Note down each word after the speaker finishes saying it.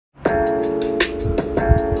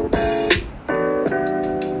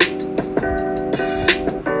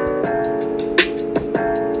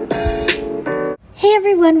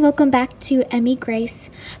everyone, welcome back to Emmy Grace.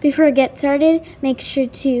 Before I get started, make sure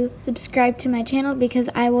to subscribe to my channel because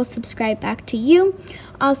I will subscribe back to you.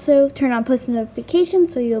 Also, turn on post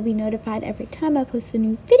notifications so you'll be notified every time I post a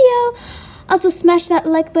new video. Also, smash that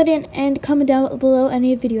like button and comment down below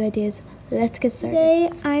any video ideas. Let's get started.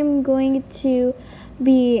 Today, I'm going to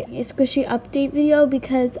be a squishy update video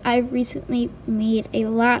because I've recently made a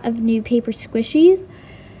lot of new paper squishies.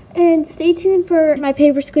 And stay tuned for my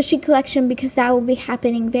paper squishy collection because that will be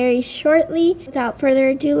happening very shortly. Without further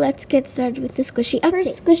ado, let's get started with the squishy update.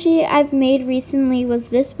 First squishy I've made recently was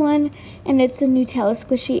this one, and it's a Nutella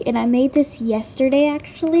squishy, and I made this yesterday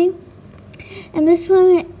actually. And this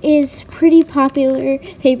one is pretty popular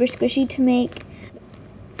paper squishy to make.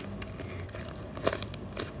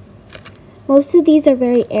 Most of these are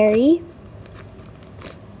very airy.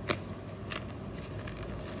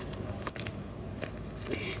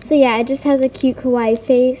 So yeah, it just has a cute kawaii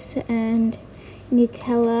face and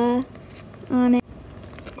Nutella on it.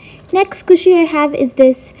 Next squishy I have is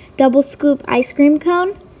this double scoop ice cream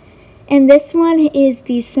cone. And this one is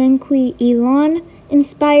the Senkui Elon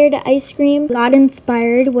inspired ice cream. Got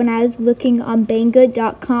inspired when I was looking on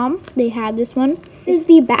banggood.com. They had this one. Here's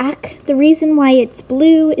the back. The reason why it's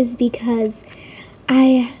blue is because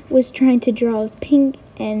I was trying to draw with pink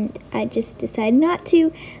and I just decided not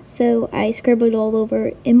to, so I scribbled all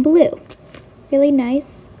over in blue. Really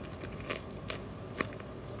nice.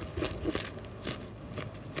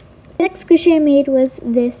 The next squishy I made was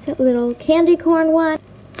this little candy corn one.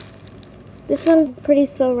 This one's pretty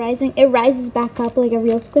slow rising. It rises back up like a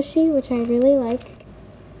real squishy, which I really like.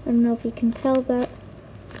 I don't know if you can tell that.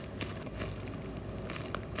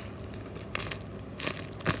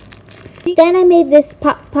 Then I made this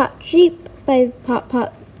Pop Pop Sheep by Pop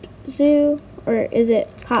Pop Zoo, or is it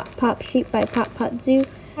Pop Pop Sheep by Pop Pop Zoo?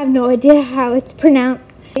 I have no idea how it's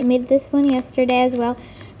pronounced. I made this one yesterday as well.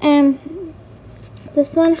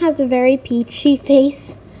 This one has a very peachy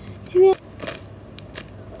face to it.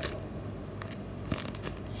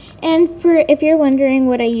 And if you're wondering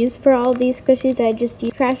what I use for all these squishies, I just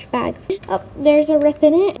use trash bags. Oh, there's a rip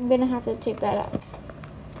in it. I'm gonna have to take that out.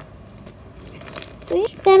 So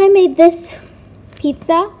then I made this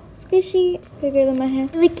pizza squishy, bigger than my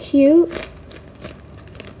hand. Really cute.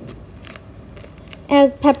 It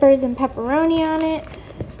has peppers and pepperoni on it.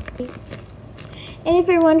 And if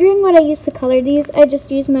you're wondering what I use to color these, I just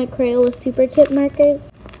use my Crayola Super Tip markers.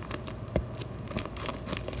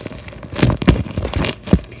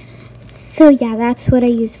 So yeah, that's what I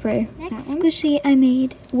use for next squishy I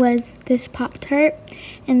made was this Pop-Tart.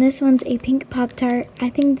 And this one's a pink Pop-Tart. I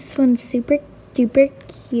think this one's super duper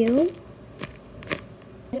cute.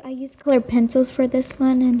 I used colored pencils for this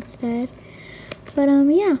one instead. But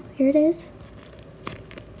yeah, here it is.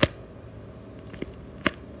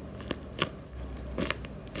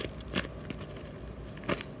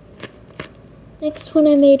 Next one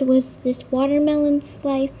I made was this watermelon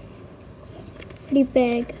slice. Pretty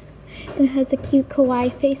big. And it has a cute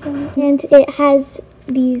kawaii face on it. And it has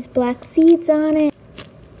these black seeds on it.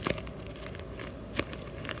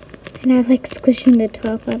 And I like squishing the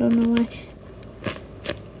top, I don't know why.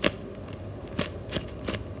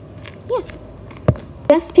 Yeah.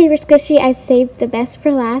 Best paper squishy I saved the best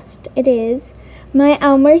for last. It is my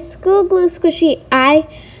Elmer School Glue squishy. I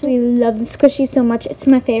really love the squishy so much. It's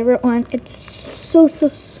my favorite one. It's so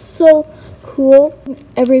cool.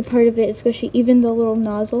 Every part of it is squishy, even the little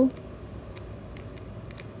nozzle.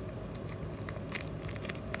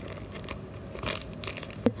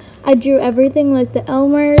 I drew everything like the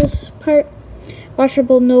Elmer's part.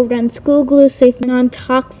 Washable, no-run school glue, safe,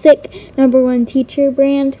 non-toxic, #1 teacher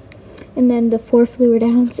brand. And then the 4 fluid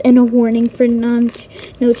ounce and a warning for no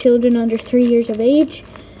children under 3 years of age.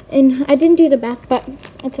 And I didn't do the back, but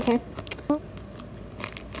it's okay.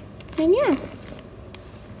 And yeah.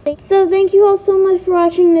 So thank you all so much for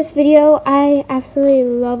watching this video. I absolutely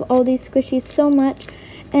love all these squishies so much.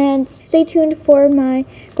 And stay tuned for my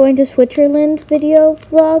going to Switzerland video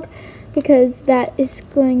vlog because that is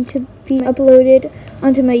going to be uploaded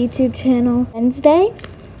onto my YouTube channel Wednesday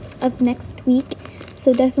of next week.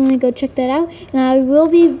 So definitely go check that out. And I will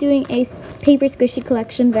be doing a paper squishy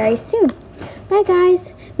collection very soon. Bye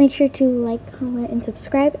guys. Make sure to like, comment, and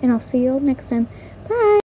subscribe. And I'll see you all next time. Bye.